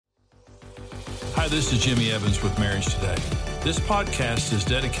Hi, this is Jimmy Evans with Marriage Today. This podcast is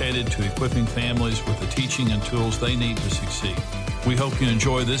dedicated to equipping families with the teaching and tools they need to succeed. We hope you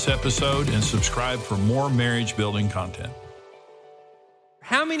enjoy this episode and subscribe for more marriage building content.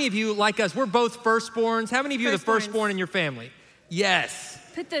 How many of you, like us, we're both firstborns? How many of you are the firstborn in your family? Yes.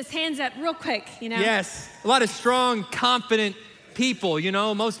 Put those hands up real quick, Yes. A lot of strong, confident people,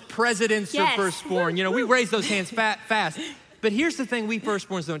 Most presidents are firstborn. We raise those hands fast. But here's the thing we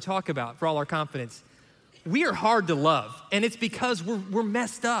firstborns don't talk about for all our confidence. We are hard to love, and it's because we're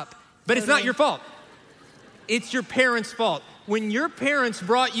messed up. But It's not your fault. It's your parents' fault. When your parents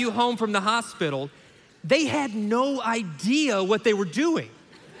brought you home from the hospital, they had no idea what they were doing.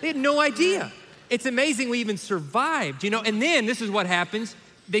 They had no idea. It's amazing we even survived, And then this is what happens.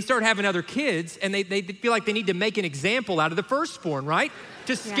 They start having other kids, and they feel like they need to make an example out of the firstborn, right?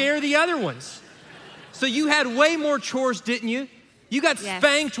 To scare the other ones. So you had way more chores, didn't you? You got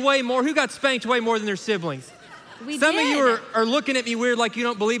spanked way more. Who got spanked way more than their siblings? Some of you are looking at me weird like you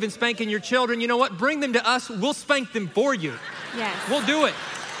don't believe in spanking your children. You know what? Bring them to us. We'll spank them for you. Yes. We'll do it.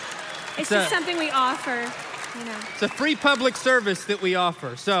 It's just something we offer, It's a free public service that we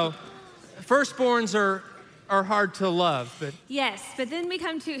offer. So firstborns are hard to love. Yes, but then we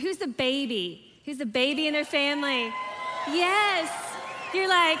come to, who's the baby? Who's the baby in their family? Yes. You're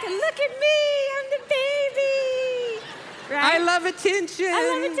like, look at me, I'm the baby. Right? I love attention.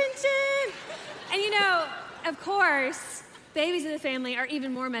 And of course, babies in the family are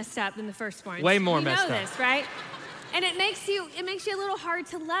even more messed up than the firstborn. Way more messed up. You know this, right? And it makes you a little hard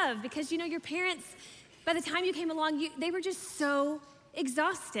to love because, your parents, by the time you came along, they were just so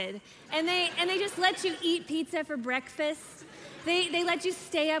exhausted. And they just let you eat pizza for breakfast. They let you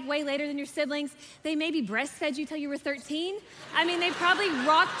stay up way later than your siblings. They maybe breastfed you till you were 13. They probably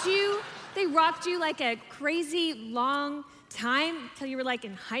rocked you. They rocked you like a crazy long time till you were like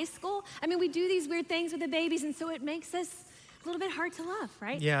in high school. We do these weird things with the babies, and so it makes us a little bit hard to love,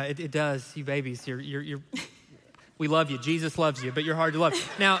 right? Yeah, it does. You babies, you're we love you. Jesus loves you, but you're hard to love.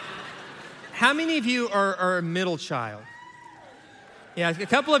 Now, how many of you are a middle child? Yeah, a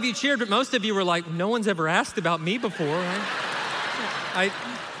couple of you cheered, but most of you were like, no one's ever asked about me before, right?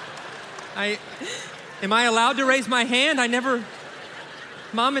 Am I allowed to raise my hand?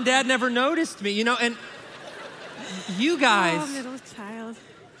 Mom and Dad never noticed me, and you guys middle child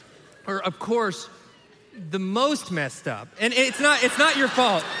are, of course, the most messed up. And it's not your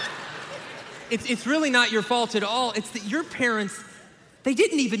fault. It's really not your fault at all. It's that your parents, they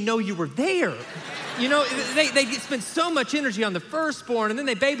didn't even know you were there. They spent so much energy on the firstborn, and then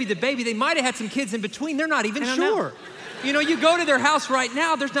they babied the baby. They might have had some kids in between. They're not even sure. You go to their house right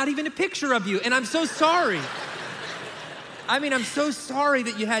now, there's not even a picture of you, and I'm so sorry. I'm so sorry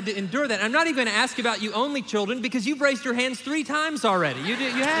that you had to endure that. I'm not even going to ask about you only children because you've raised your hands 3 times already. You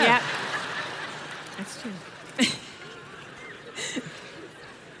have. Yeah. That's true.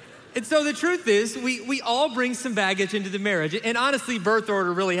 And so the truth is, we all bring some baggage into the marriage. And honestly, birth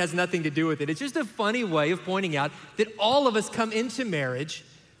order really has nothing to do with it. It's just a funny way of pointing out that all of us come into marriage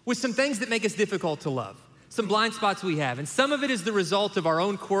with some things that make us difficult to love, some blind spots we have. And some of it is the result of our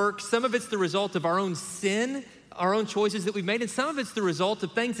own quirks. Some of it's the result of our own sin, our own choices that we've made. And some of it's the result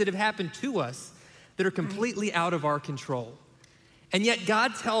of things that have happened to us that are completely out of our control. And yet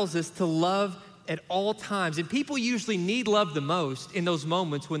God tells us to love at all times. And people usually need love the most in those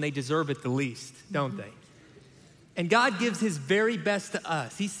moments when they deserve it the least, don't they? And God gives his very best to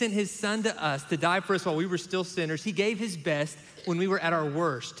us. He sent his son to us to die for us while we were still sinners. He gave his best when we were at our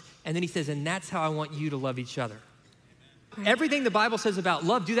worst. And then he says, and that's how I want you to love each other. Everything the Bible says about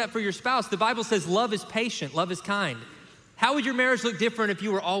love, do that for your spouse. The Bible says love is patient, love is kind. How would your marriage look different if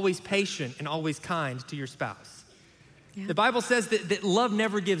you were always patient and always kind to your spouse? Yeah. The Bible says that love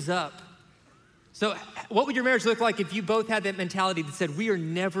never gives up. So what would your marriage look like if you both had that mentality that said, we are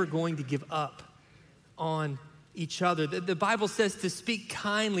never going to give up on each other? The Bible says to speak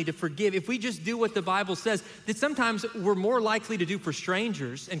kindly, to forgive. If we just do what the Bible says, that sometimes we're more likely to do for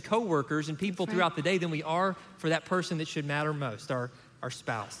strangers and coworkers and people throughout the day than we are for that person that should matter most, our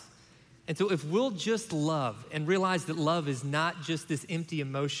spouse. And so if we'll just love and realize that love is not just this empty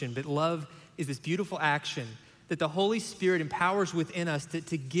emotion, but love is this beautiful action that the Holy Spirit empowers within us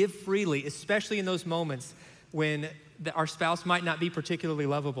to give freely, especially in those moments when our spouse might not be particularly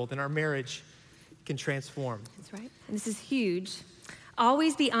lovable, then our marriage can transform. That's right. And this is huge.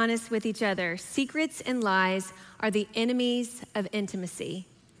 Always be honest with each other. Secrets and lies are the enemies of intimacy.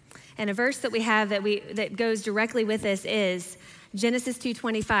 And a verse that we have that goes directly with this is Genesis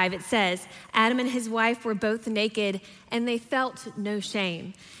 2:25. It says, Adam and his wife were both naked and they felt no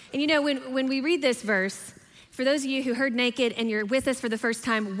shame. And when we read this verse, for those of you who heard naked and you're with us for the first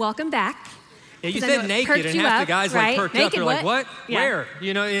time, welcome back. Yeah, you 'Cause I know said it naked, perked and you half the up, guys right? like perked up. Naked They're like, what? Yeah. Where?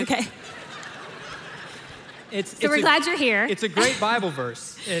 You know, Okay. it's So we're glad you're here. It's a great Bible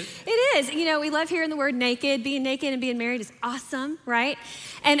verse. It is. You know, we love hearing the word naked. Being naked and being married is awesome, right?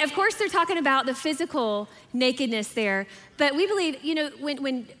 And of course, they're talking about the physical nakedness there. But we believe, you know,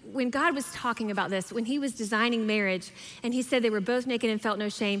 when God was talking about this, when he was designing marriage, and he said they were both naked and felt no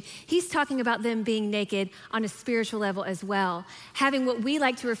shame, he's talking about them being naked on a spiritual level as well, having what we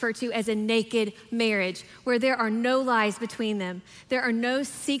like to refer to as a naked marriage, where there are no lies between them. There are no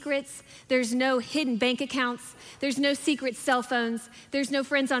secrets. There's no hidden bank accounts. There's no secret cell phones. There's no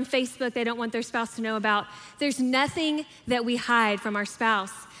friends on Facebook they don't want their spouse to know about. There's nothing that we hide from our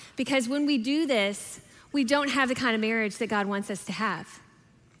spouse, because when we do this, we don't have the kind of marriage that God wants us to have.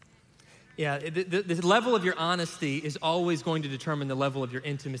 Yeah, the level of your honesty is always going to determine the level of your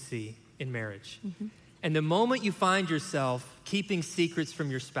intimacy in marriage. Mm-hmm. And the moment you find yourself keeping secrets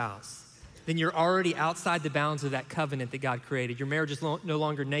from your spouse, then you're already outside the bounds of that covenant that God created. Your marriage is no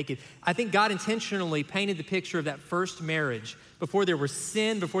longer naked. I think God intentionally painted the picture of that first marriage before there was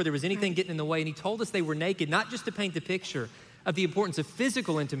sin, before there was anything getting in the way. And he told us they were naked, not just to paint the picture of the importance of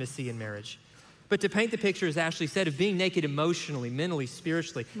physical intimacy in marriage, but to paint the picture, as Ashley said, of being naked emotionally, mentally,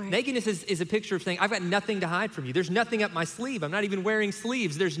 spiritually. Right. Nakedness is a picture of saying, I've got nothing to hide from you. There's nothing up my sleeve. I'm not even wearing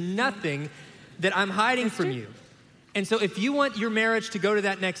sleeves. There's nothing that I'm hiding from you. And so if you want your marriage to go to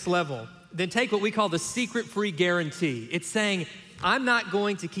that next level, then take what we call the secret-free guarantee. It's saying, I'm not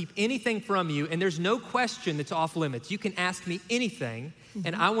going to keep anything from you, and there's no question that's off limits. You can ask me anything,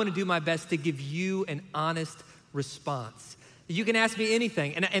 and I want to do my best to give you an honest response. You can ask me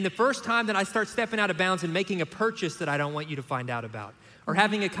anything. And the first time that I start stepping out of bounds and making a purchase that I don't want you to find out about, or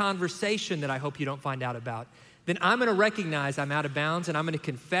having a conversation that I hope you don't find out about, then I'm gonna recognize I'm out of bounds, and I'm gonna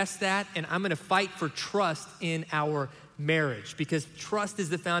confess that, and I'm gonna fight for trust in our marriage, because trust is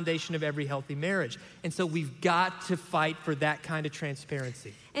the foundation of every healthy marriage. And so we've got to fight for that kind of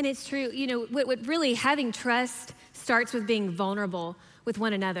transparency. And it's true, you know, what really having trust starts with being vulnerable with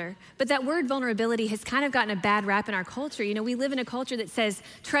one another. But that word vulnerability has kind of gotten a bad rap in our culture. You know, we live in a culture that says,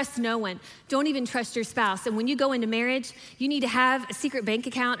 trust no one. Don't even trust your spouse. And when you go into marriage, you need to have a secret bank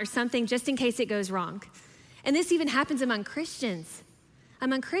account or something just in case it goes wrong. And this even happens among Christians.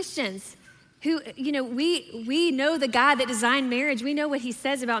 Who, you know, we know the God that designed marriage. We know what he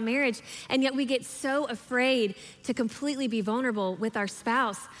says about marriage, and yet we get so afraid to completely be vulnerable with our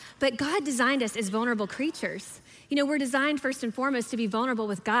spouse. But God designed us as vulnerable creatures. You know, we're designed first and foremost to be vulnerable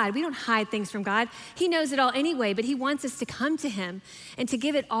with God. We don't hide things from God. He knows it all anyway, but he wants us to come to him and to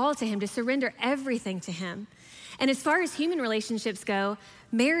give it all to him, to surrender everything to him. And as far as human relationships go,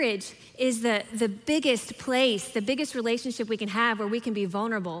 marriage is the biggest place, the biggest relationship we can have where we can be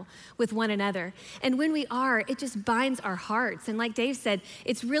vulnerable with one another. And when we are, it just binds our hearts. And like Dave said,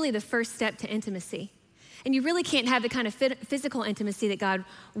 it's really the first step to intimacy. And you really can't have the kind of physical intimacy that God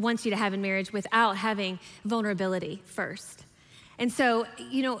wants you to have in marriage without having vulnerability first. And so,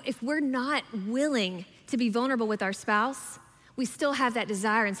 you know, if we're not willing to be vulnerable with our spouse, we still have that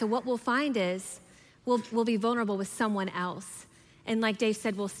desire. And so what we'll find is we'll be vulnerable with someone else. And like Dave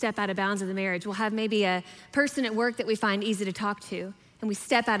said, we'll step out of bounds of the marriage. We'll have maybe a person at work that we find easy to talk to, and we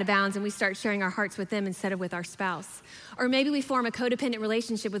step out of bounds and we start sharing our hearts with them instead of with our spouse. Or maybe we form a codependent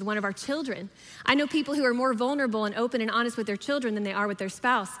relationship with one of our children. I know people who are more vulnerable and open and honest with their children than they are with their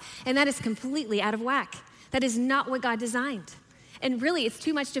spouse, and that is completely out of whack. That is not what God designed. And really, it's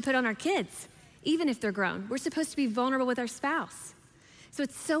too much to put on our kids, even if they're grown. We're supposed to be vulnerable with our spouse. So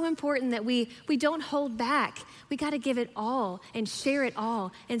it's so important that we don't hold back. We got to give it all and share it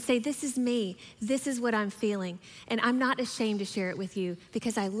all and say, this is me. This is what I'm feeling. And I'm not ashamed to share it with you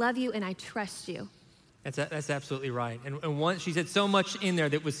because I love you and I trust you. That's absolutely right. And she said so much in there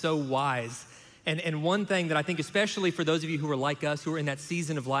that was so wise. And one thing that I think, especially for those of you who are like us, who are in that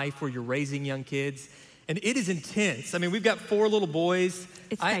season of life where you're raising young kids, and it is intense. I mean, we've got 4 little boys.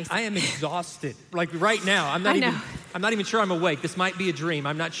 I am exhausted. Like right now, I'm not even sure I'm awake. This might be a dream.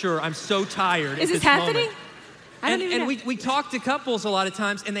 I'm not sure. I'm so tired. Is this happening? Moment. And we talk to couples a lot of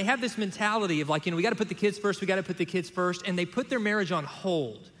times, and they have this mentality of like, you know, we got to put the kids first, and they put their marriage on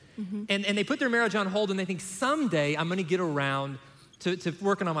hold. Mm-hmm. And they put their marriage on hold, and they think someday I'm going to get around to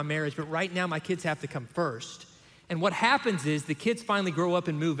working on my marriage, but right now my kids have to come first. And what happens is the kids finally grow up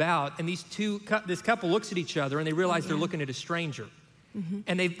and move out, and this couple looks at each other and they realize they're looking at a stranger. Mm-hmm.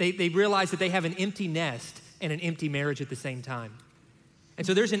 And they realize that they have an empty nest and an empty marriage at the same time. And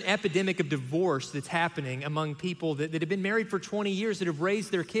so there's an epidemic of divorce that's happening among people that have been married for 20 years, that have raised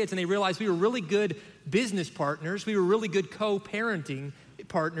their kids, and they realize we were really good business partners, we were really good co-parenting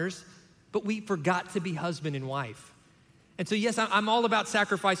partners, but we forgot to be husband and wife. And so yes, I'm all about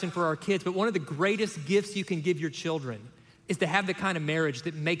sacrificing for our kids, but one of the greatest gifts you can give your children is to have the kind of marriage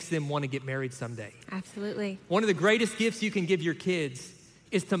that makes them want to get married someday. Absolutely. One of the greatest gifts you can give your kids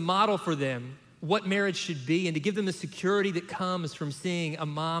is to model for them what marriage should be and to give them the security that comes from seeing a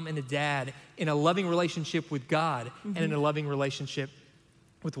mom and a dad in a loving relationship with God and in a loving relationship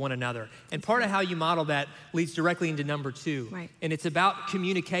with one another. And part of how you model that leads directly into number 2. Right. And it's about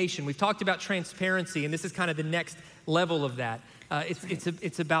communication. We've talked about transparency, and this is kind of the next level of that.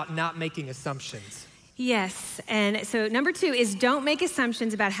 It's about not making assumptions. Yes, and so number 2 is don't make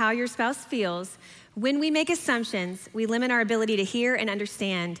assumptions about how your spouse feels. When we make assumptions, we limit our ability to hear and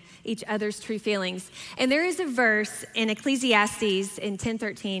understand each other's true feelings. And there is a verse in Ecclesiastes in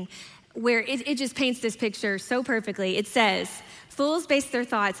 10:13 where it just paints this picture so perfectly. It says, "Fools base their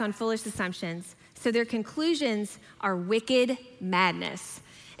thoughts on foolish assumptions, so their conclusions are wicked madness."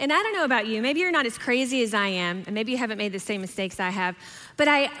 And I don't know about you, maybe you're not as crazy as I am, and maybe you haven't made the same mistakes I have, but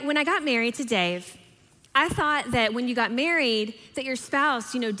when I got married to Dave, I thought that when you got married, that your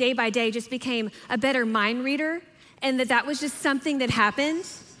spouse, day by day just became a better mind reader, and that was just something that happened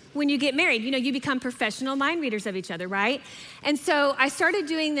when you get married. You become professional mind readers of each other, right? And so I started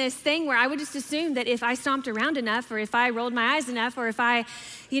doing this thing where I would just assume that if I stomped around enough, or if I rolled my eyes enough, or if I,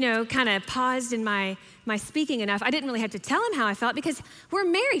 kind of paused in my speaking enough, I didn't really have to tell him how I felt because we're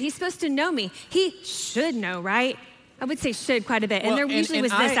married. He's supposed to know me. He should know, right? I would say should quite a bit. And there usually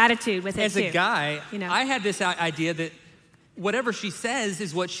was this attitude with it too. As a guy, I had this idea that whatever she says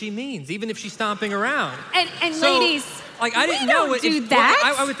is what she means, even if she's stomping around. And so, ladies, I didn't know it. Do that.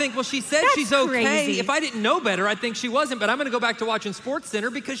 Well, I would think, well, she said That's she's okay. Crazy. If I didn't know better, I'd think she wasn't. But I'm going to go back to watching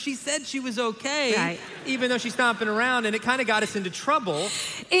SportsCenter because she said she was okay, right, even though she's stomping around, and it kind of got us into trouble.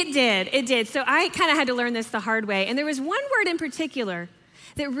 It did. So I kind of had to learn this the hard way. And there was one word in particular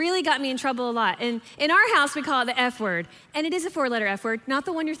that really got me in trouble a lot. And in our house, we call it the F word. And it is a 4-letter F word, not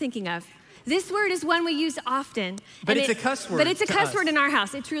the one you're thinking of. This word is one we use often. But it's a cuss word. But it's a cuss word in our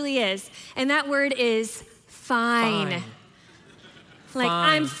house. It truly is. And that word is fine. Like, fine.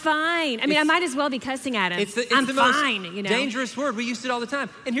 I'm fine. I mean, I might as well be cussing at him. It's the fine, most dangerous word. We use it all the time.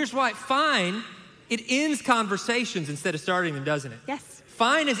 And here's why. Fine, it ends conversations instead of starting them, doesn't it? Yes.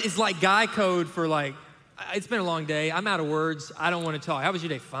 Fine is like guy code for it's been a long day. I'm out of words. I don't want to talk. How was your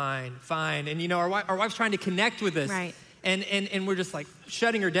day? Fine. And our wife's trying to connect with us. Right. And we're just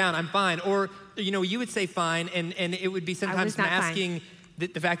shutting her down. I'm fine. Or, you would say fine, and it would be sometimes masking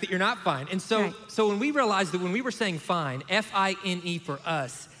the fact that you're not fine. And so when we realized that when we were saying fine, F-I-N-E for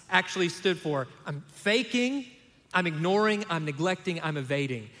us actually stood for I'm faking, I'm ignoring, I'm neglecting, I'm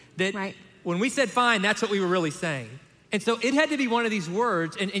evading. That when we said fine, that's what we were really saying. And so it had to be one of these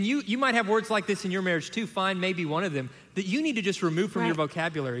words, and you might have words like this in your marriage too, fine may be one of them, that you need to just remove from your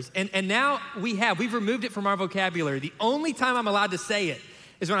vocabularies. And now we've removed it from our vocabulary. The only time I'm allowed to say it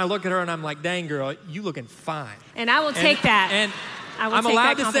is when I look at her and I'm like, dang girl, you looking fine. And I will take that. And I'm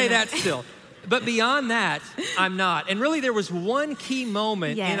allowed to say that still. But beyond that, I'm not. And really there was one key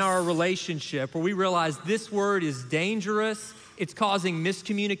moment in our relationship where we realized this word is dangerous, it's causing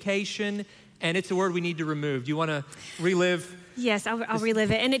miscommunication, and it's a word we need to remove. Do you want to relive? Yes, I'll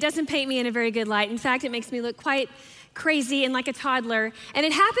relive it. And it doesn't paint me in a very good light. In fact, it makes me look quite crazy and like a toddler. And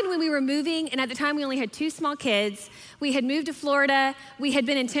it happened when we were moving, and at the time we only had 2 small kids. We had moved to Florida. We had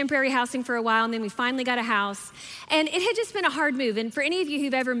been in temporary housing for a while, and then we finally got a house. And it had just been a hard move. And for any of you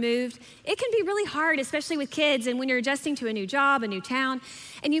who've ever moved, it can be really hard, especially with kids. And when you're adjusting to a new job, a new town,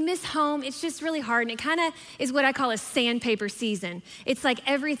 and you miss home, it's just really hard. And it kind of is what I call a sandpaper season. It's like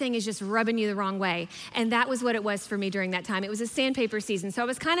everything is just rubbing you the wrong way. And that was what it was for me during that time. It was a sandpaper season. So I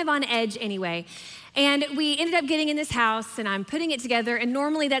was kind of on edge anyway. And we ended up getting in this house, and I'm putting it together. And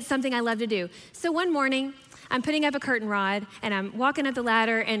normally that's something I love to do. So one morning, I'm putting up a curtain rod, and I'm walking up the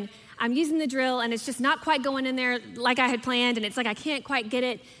ladder, and I'm using the drill, and it's just not quite going in there like I had planned, and it's like I can't quite get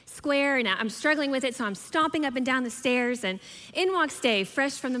it square, and I'm struggling with it, so I'm stomping up and down the stairs, and in walks Dave,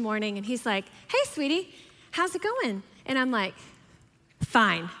 fresh from the morning, and he's like, hey, sweetie, how's it going? And I'm like,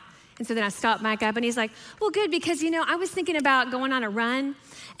 fine. And so then I stop back up, and he's like, well, good, because, I was thinking about going on a run,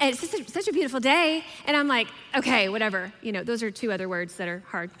 and it's such a beautiful day, and I'm like, okay, whatever. Those are 2 other words that are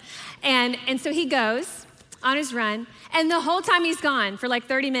hard. And so he goes on his run, and the whole time he's gone for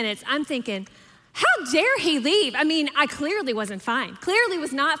 30 minutes, I'm thinking, how dare he leave? I mean, I clearly wasn't fine. Clearly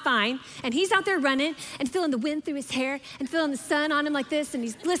was not fine. And he's out there running and feeling the wind through his hair and feeling the sun on him like this, and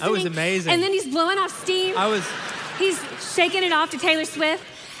he's listening. That was amazing. And then he's blowing off steam. He's shaking it off to Taylor Swift.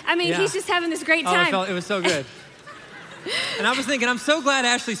 I mean, he's just having this great time. It was so good. And I was thinking, I'm so glad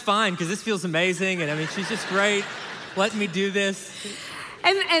Ashley's fine because this feels amazing. And I mean, she's just great letting me do this.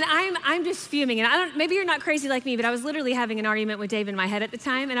 And I'm just fuming. And maybe you're not crazy like me, but I was literally having an argument with Dave in my head at the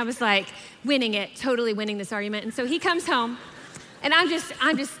time, and I was like winning it, totally winning this argument. And so he comes home, and I'm just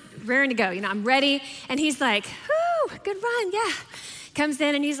raring to go. I'm ready. And he's like, "Whoo, good run, yeah." Comes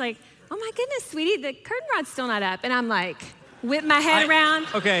in and he's like, "Oh my goodness, sweetie, the curtain rod's still not up." And I'm like, whip my head around.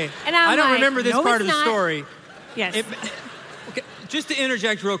 Okay. And I don't remember this part of the story. Yes. Okay, just to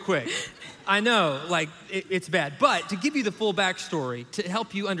interject real quick. I know, it's bad. But to give you the full backstory, to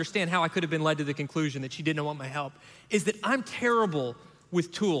help you understand how I could have been led to the conclusion that she didn't want my help, is that I'm terrible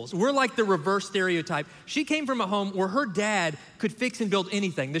with tools. We're like the reverse stereotype. She came from a home where her dad could fix and build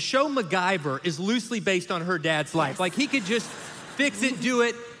anything. The show MacGyver is loosely based on her dad's life. Like, he could just fix it, do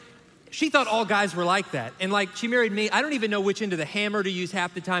it. She thought all guys were like that. And she married me. I don't even know which end of the hammer to use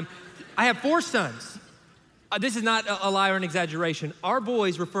half the time. I have 4 sons. This is not a lie or an exaggeration. Our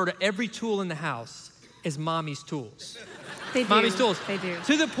boys refer to every tool in the house as mommy's tools. They do. Mommy's tools. They do.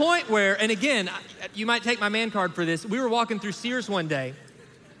 To the point where, and again, you might take my man card for this. We were walking through Sears one day,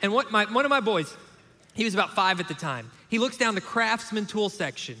 and one of my boys, he was about 5 at the time. He looks down the Craftsman tool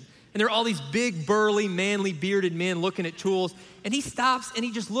section, and there are all these big, burly, manly, bearded men looking at tools. And he stops, and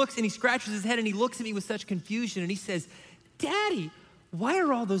he just looks, and he scratches his head, and he looks at me with such confusion, and he says, "Daddy, why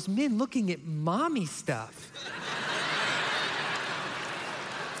are all those men looking at mommy stuff?"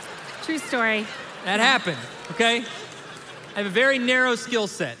 True story. That happened, okay? I have a very narrow skill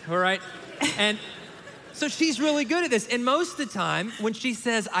set, all right? And so she's really good at this. And most of the time, when she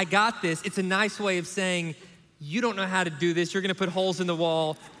says, "I got this," it's a nice way of saying, "You don't know how to do this. You're gonna put holes in the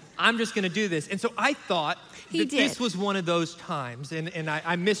wall. I'm just gonna do this." And so I thought this was one of those times, and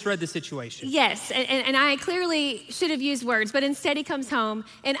I misread the situation. Yes, and I clearly should have used words, but instead he comes home,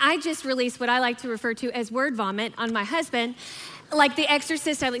 and I just released what I like to refer to as word vomit on my husband. Like The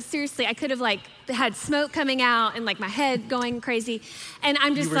Exorcist, seriously, I could have had smoke coming out and my head going crazy. And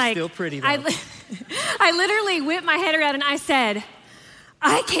I'm just you were still pretty, though. I literally whipped my head around and I said,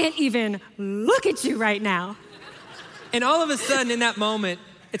 "I can't even look at you right now." And all of a sudden in that moment,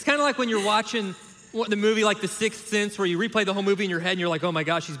 it's kind of like when you're watching the movie like The Sixth Sense, where you replay the whole movie in your head and you're like, "Oh my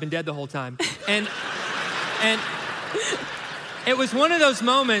gosh, she's been dead the whole time." And it was one of those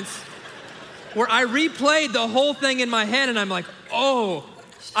moments where I replayed the whole thing in my head and I'm like, "Oh,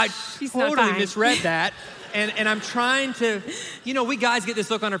 I totally misread that." And I'm trying to, we guys get this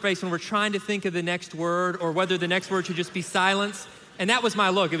look on our face when we're trying to think of the next word or whether the next word should just be silence. And that was my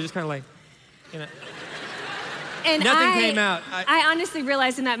look. It was just kind of like, And nothing came out. I honestly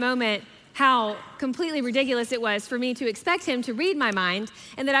realized in that moment how completely ridiculous it was for me to expect him to read my mind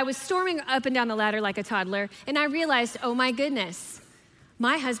and that I was storming up and down the ladder like a toddler. And I realized, oh my goodness,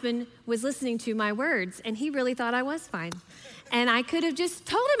 my husband was listening to my words and he really thought I was fine. And I could have just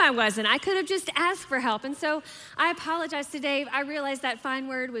told him I wasn't. I could have just asked for help. And so I apologized to Dave. I realized that fine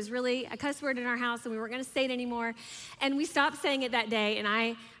word was really a cuss word in our house and we weren't going to say it anymore. And we stopped saying it that day. And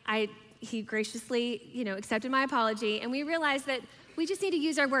he graciously, accepted my apology. And we realized that we just need to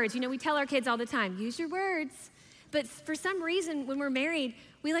use our words. We tell our kids all the time, use your words. But for some reason, when we're married,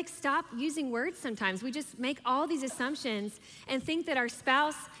 we stop using words sometimes. We just make all these assumptions and think that our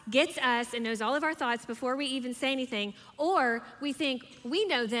spouse gets us and knows all of our thoughts before we even say anything. Or we think we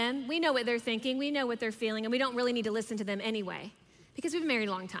know them, we know what they're thinking, we know what they're feeling, and we don't really need to listen to them anyway because we've been married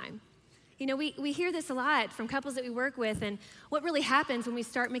a long time. We hear this a lot from couples that we work with, and what really happens when we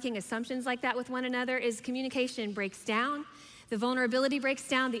start making assumptions like that with one another is communication breaks down, the vulnerability breaks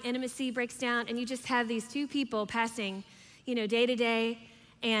down, the intimacy breaks down, and you just have these two people passing, day to day,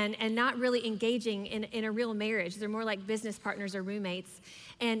 and not really engaging in a real marriage. They're more like business partners or roommates.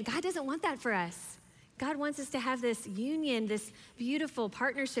 And God doesn't want that for us. God wants us to have this union, this beautiful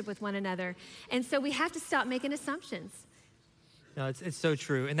partnership with one another. And so we have to stop making assumptions. No, it's so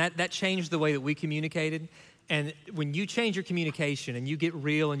true. And that changed the way that we communicated. And when you change your communication and you get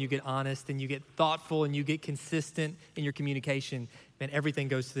real and you get honest and you get thoughtful and you get consistent in your communication, man, everything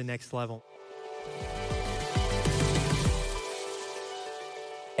goes to the next level.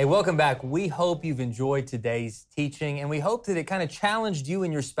 Hey, welcome back. We hope you've enjoyed today's teaching, and we hope that it kind of challenged you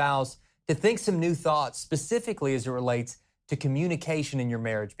and your spouse to think some new thoughts, specifically as it relates to communication in your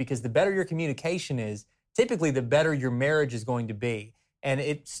marriage, because the better your communication is, typically the better your marriage is going to be. And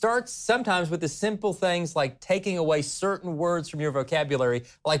it starts sometimes with the simple things like taking away certain words from your vocabulary,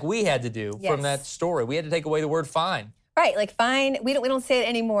 like we had to do from that story. We had to take away the word fine. Right, like fine. We don't say it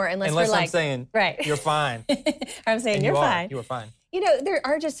anymore unless we're like, I'm saying, right, you're fine. I'm saying you're fine. You were fine. There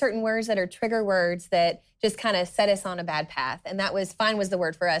are just certain words that are trigger words that just kind of set us on a bad path. And that was, fine was the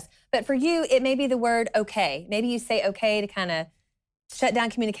word for us. But for you, it may be the word okay. Maybe you say okay to kind of shut down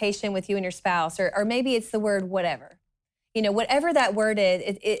communication with you and your spouse, or maybe it's the word whatever. whatever that word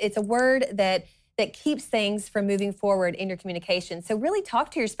is, it's a word that keeps things from moving forward in your communication. So really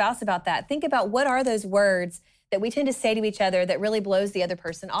talk to your spouse about that. Think about what are those words that we tend to say to each other that really blows the other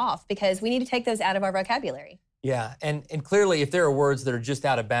person off, because we need to take those out of our vocabulary. Yeah, and clearly, if there are words that are just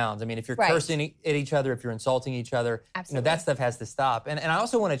out of bounds, I mean, if you're Right. cursing at each other, if you're insulting each other, Absolutely. that stuff has to stop. And I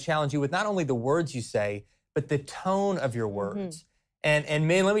also want to challenge you with not only the words you say, but the tone of your words. And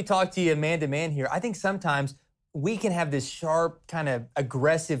man, let me talk to you man to man here. I think sometimes we can have this sharp, kind of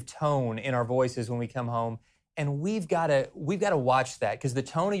aggressive tone in our voices when we come home, and we've got to watch that, because the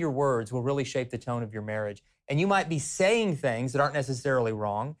tone of your words will really shape the tone of your marriage. And you might be saying things that aren't necessarily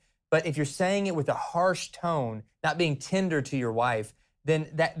wrong, but if you're saying it with a harsh tone, not being tender to your wife, then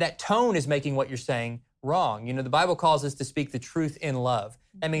that tone is making what you're saying wrong. The Bible calls us to speak the truth in love.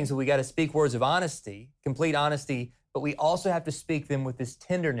 That means that we got to speak words of honesty, complete honesty, but we also have to speak them with this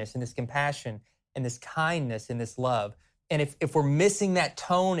tenderness and this compassion and this kindness and this love. And if we're missing that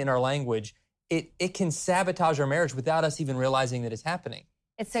tone in our language, it can sabotage our marriage without us even realizing that it's happening.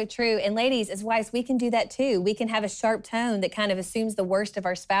 It's so true. And ladies, as wives, we can do that too. We can have a sharp tone that kind of assumes the worst of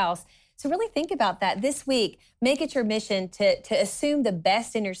our spouse. So really think about that this week. Make it your mission to assume the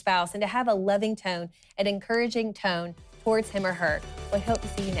best in your spouse and to have a loving tone, an encouraging tone towards him or her. We hope to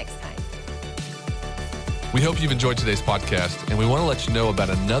see you next time. We hope you've enjoyed today's podcast, and we want to let you know about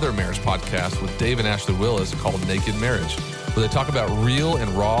another marriage podcast with Dave and Ashley Willis called Naked Marriage, where they talk about real and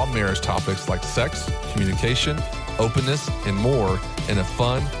raw marriage topics like sex, communication, openness, and more in a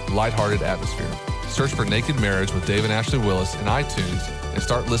fun, lighthearted atmosphere. Search for Naked Marriage with Dave and Ashley Willis in iTunes and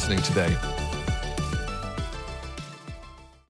start listening today.